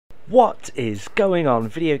What is going on,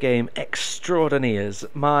 video game extraordinaires?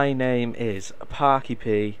 My name is Parky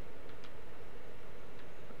P,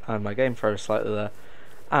 and my game froze slightly there,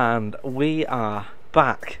 and we are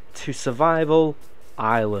back to Survival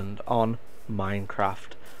Island on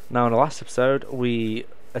Minecraft. Now in the last episode we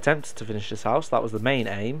attempted to finish this house, that was the main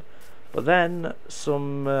aim, but then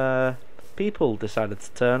some people decided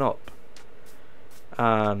to turn up,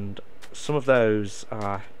 and some of those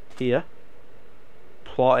are here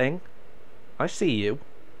plotting. I see you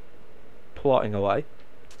plotting away.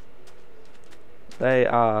 They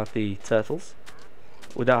are the turtles.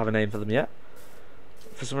 We don't have a name for them yet.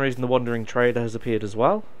 For some reason the wandering trader has appeared as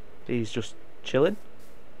well. He's just chilling.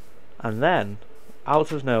 And then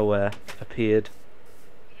out of nowhere appeared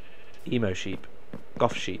emo sheep.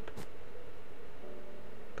 Goth sheep.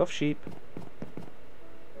 Goth sheep.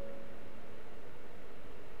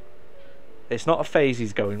 It's not a phase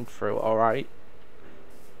he's going through, alright?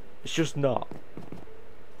 It's just not.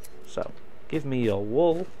 So, give me your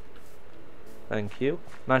wool. Thank you.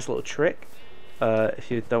 Nice little trick.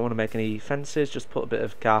 If you don't want to make any fences, just put a bit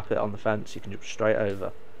of carpet on the fence. You can jump straight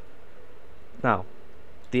over. Now,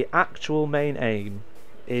 the actual main aim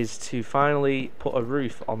is to finally put a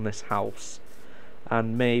roof on this house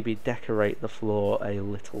and maybe decorate the floor a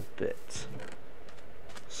little bit.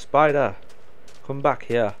 Spider, come back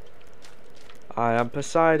here. I am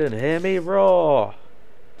Poseidon, hear me roar!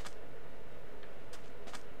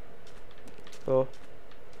 Oh.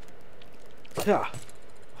 Yeah.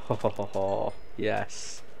 Ho ho ho ho.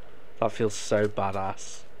 Yes. That feels so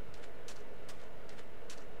badass.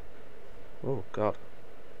 Oh god.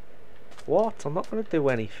 What? I'm not going to do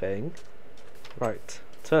anything. Right.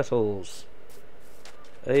 Turtles.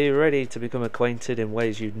 Are you ready to become acquainted in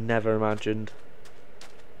ways you'd never imagined?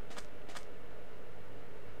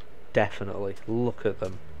 Definitely. Look at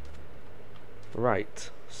them.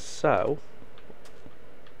 Right. So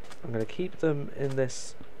I'm going to keep them in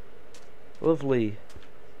this lovely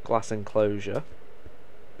glass enclosure.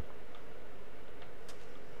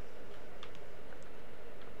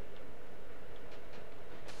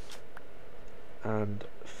 And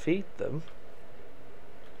feed them.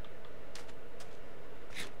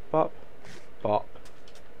 Bop. Bop.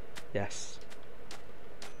 Yes.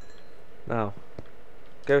 Now,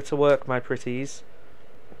 go to work, my pretties.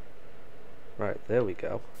 Right, there we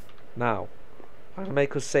go. Now, I'm gonna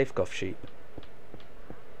make us safe, Goth sheep.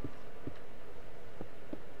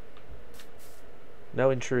 No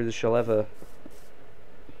intruders shall ever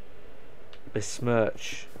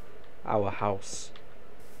besmirch our house.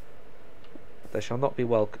 They shall not be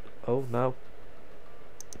welcome. Oh no.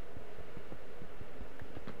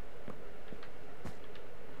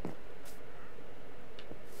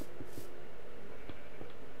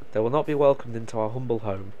 They will not be welcomed into our humble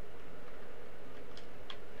home.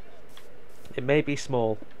 It may be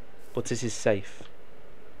small, but it is safe.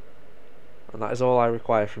 And that is all I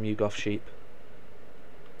require from you, Goth sheep.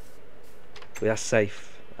 We are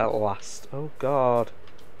safe at last. Oh god.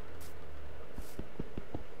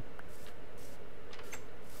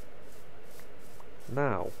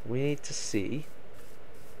 Now, we need to see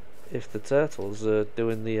if the turtles are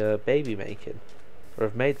doing the baby making, or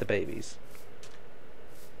have made the babies.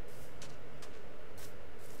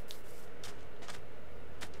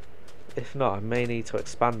 If not, I may need to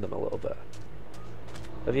expand them a little bit.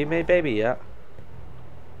 Have you made baby yet?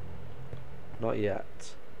 Not yet.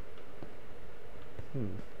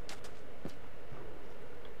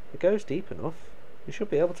 It goes deep enough. You should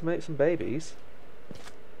be able to make some babies.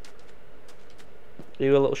 Are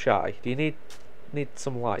you a little shy? Do you need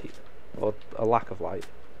some light? Or a lack of light?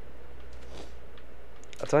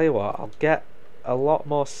 I'll tell you what, I'll get a lot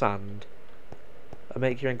more sand and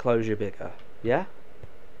make your enclosure bigger. Yeah?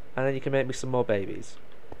 And then you can make me some more babies.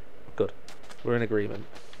 Good. We're in agreement.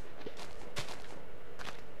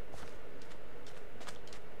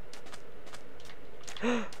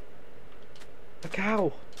 A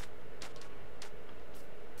cow!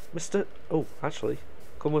 Mr. Oh, actually,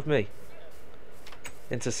 come with me.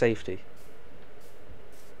 Into safety.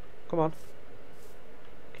 Come on.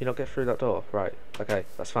 Can you not get through that door? Right. Okay,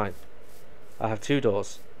 that's fine. I have 2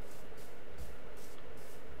 doors.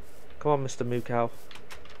 Come on, Mr. Moo Cow.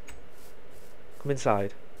 Come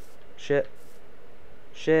inside. Share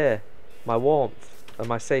my warmth and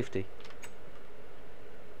my safety.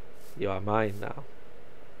 You are mine now.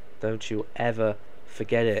 Don't you ever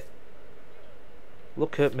forget it.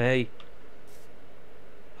 Look at me.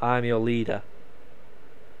 I'm your leader.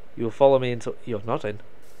 You will follow me until... You're nodding.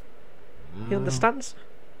 He understands.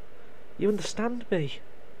 You understand me.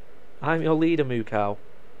 I'm your leader, Moo Cow.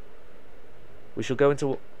 We shall go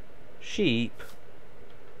into... Sheep?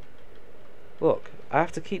 Look, I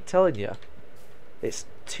have to keep telling you. It's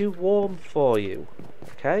too warm for you.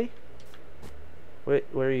 Okay? Where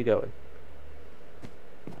are you going?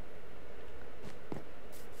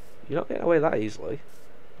 You're not getting away that easily.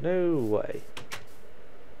 No way.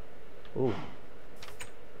 Ooh.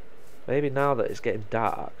 Maybe now that it's getting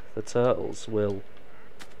dark, the turtles will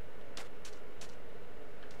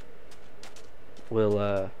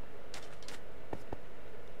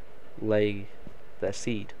lay their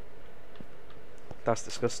seed. That's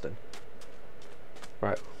disgusting.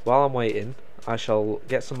 Right, while I'm waiting, I shall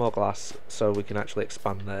get some more glass so we can actually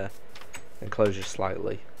expand their enclosure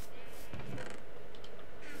slightly.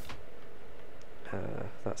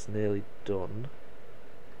 That's nearly done.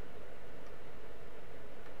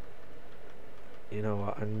 You know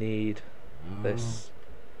what, I need this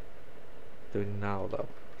doing now though.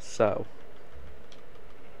 So,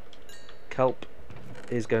 kelp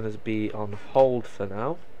is going to be on hold for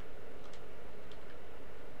now.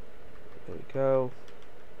 There we go.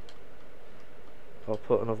 I'll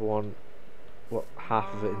put another one, what,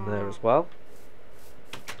 half of it in there as well.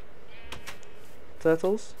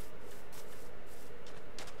 Turtles?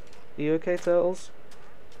 Are you okay, turtles?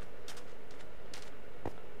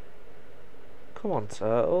 Come on,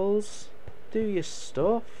 turtles. Do your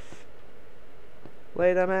stuff.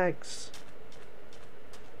 Lay them eggs.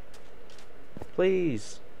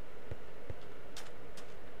 Please.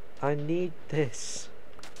 I need this.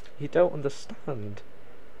 You don't understand.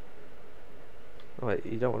 Oh, wait,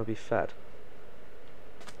 you don't want to be fed.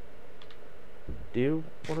 Do you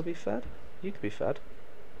want to be fed? You can be fed.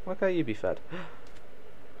 Why can't you be fed?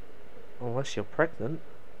 Unless you're pregnant.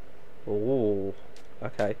 Oh,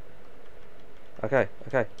 okay. Okay.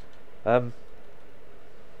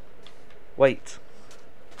 Wait.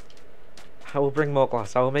 I will bring more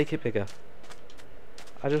glass. I will make it bigger.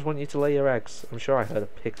 I just want you to lay your eggs. I'm sure I heard a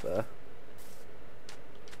pig there.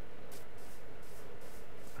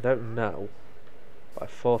 I don't know, but I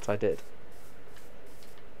thought I did.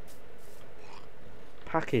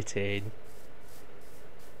 Pack it in.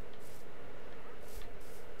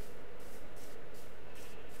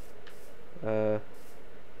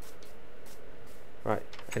 Right,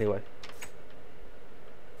 anyway.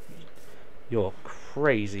 You're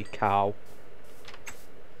crazy cow.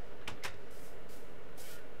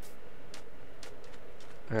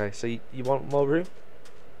 Okay, so you want more room?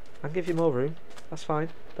 I can give you more room. That's fine.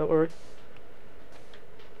 Don't worry.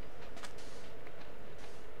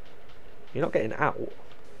 You're not getting out.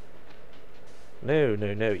 No,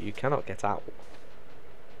 you cannot get out.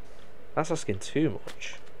 That's asking too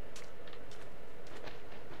much.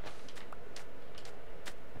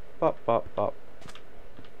 Pop. Pop.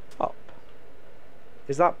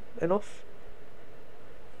 Is that enough?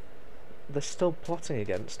 They're still plotting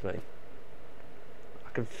against me. I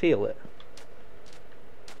can feel it.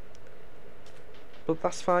 But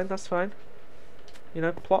that's fine. You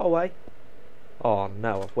know, plot away. Oh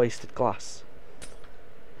no, I've wasted glass.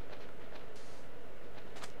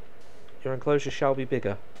 Your enclosure shall be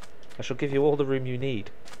bigger. I shall give you all the room you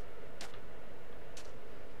need.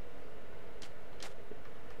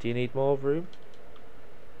 Do you need more room?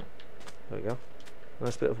 There we go.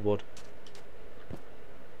 Nice bit of wood.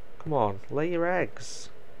 Come on, lay your eggs.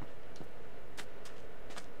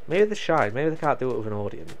 Maybe they're shy, maybe they can't do it with an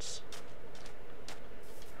audience.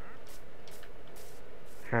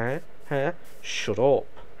 Huh? Shut up.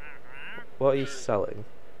 What are you selling?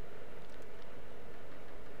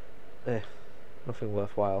 Nothing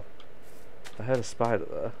worthwhile. I heard a spider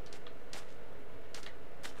there.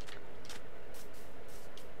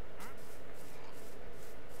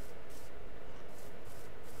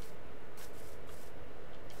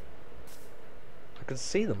 I can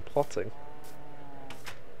see them plotting.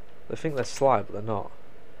 They think they're sly, but they're not.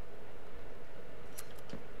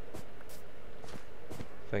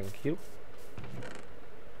 Thank you.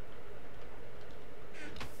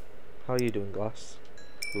 How are you doing, glass?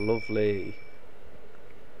 Lovely.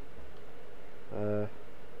 Tell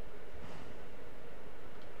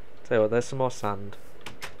you what, there's some more sand.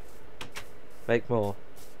 Make more.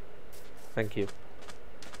 Thank you.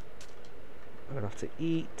 I'm gonna have to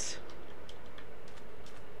eat.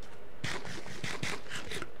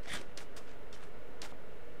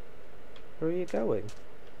 Where are you going? Do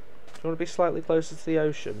you want to be slightly closer to the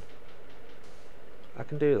ocean? I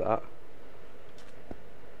can do that.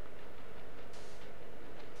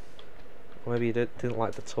 Or maybe you didn't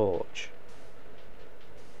like the torch.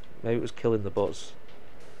 Maybe it was killing the buzz.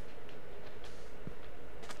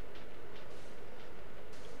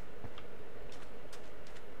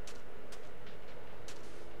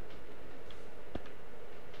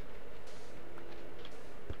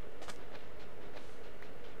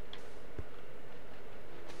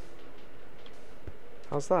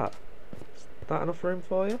 How's that? Is that enough room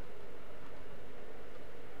for you?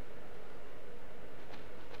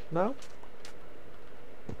 No?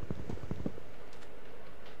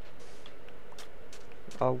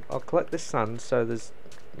 I'll collect this sand so there's,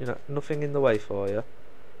 you know, nothing in the way for you.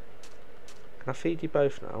 Can I feed you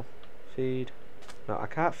both now? Feed. No, I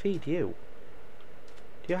can't feed you.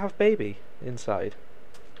 Do you have baby inside?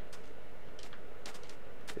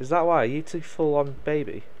 Is that why? Are you two full on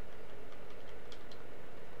baby?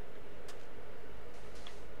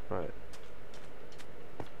 Right.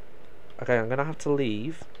 Okay, I'm gonna have to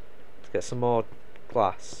leave to get some more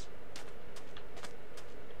glass.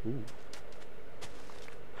 Ooh.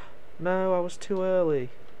 No, I was too early.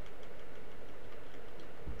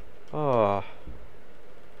 Oh.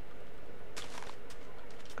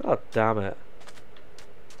 God damn it.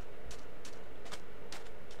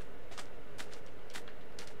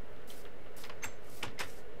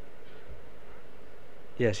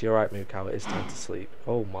 Yes, you're right, Moo Cow. It is time to sleep.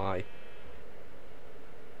 Oh my.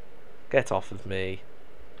 Get off of me.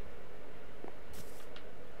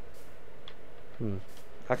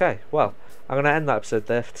 Okay, well, I'm going to end that episode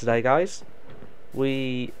there for today, guys.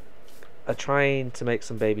 We are trying to make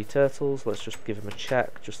some baby turtles. Let's just give them a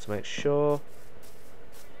check, just to make sure.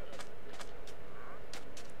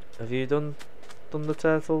 Have you done the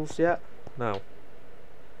turtles yet? No.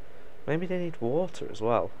 Maybe they need water as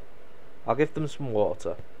well. I'll give them some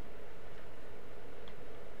water.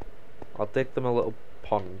 I'll dig them a little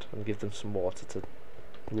pond and give them some water to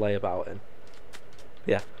lay about in.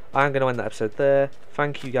 Yeah, I'm going to end that episode there.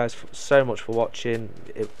 Thank you guys so much for watching.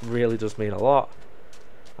 It really does mean a lot.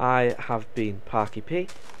 I have been Parky P.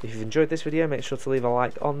 If you've enjoyed this video, make sure to leave a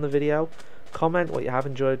like on the video. Comment what you have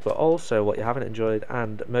enjoyed, but also what you haven't enjoyed,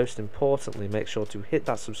 and most importantly, make sure to hit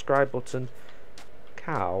that subscribe button,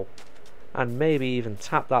 cow, and maybe even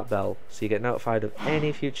tap that bell so you get notified of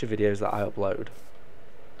any future videos that I upload.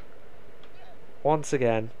 Once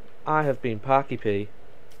again, I have been Parky P,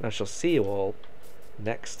 and I shall see you all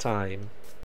next time.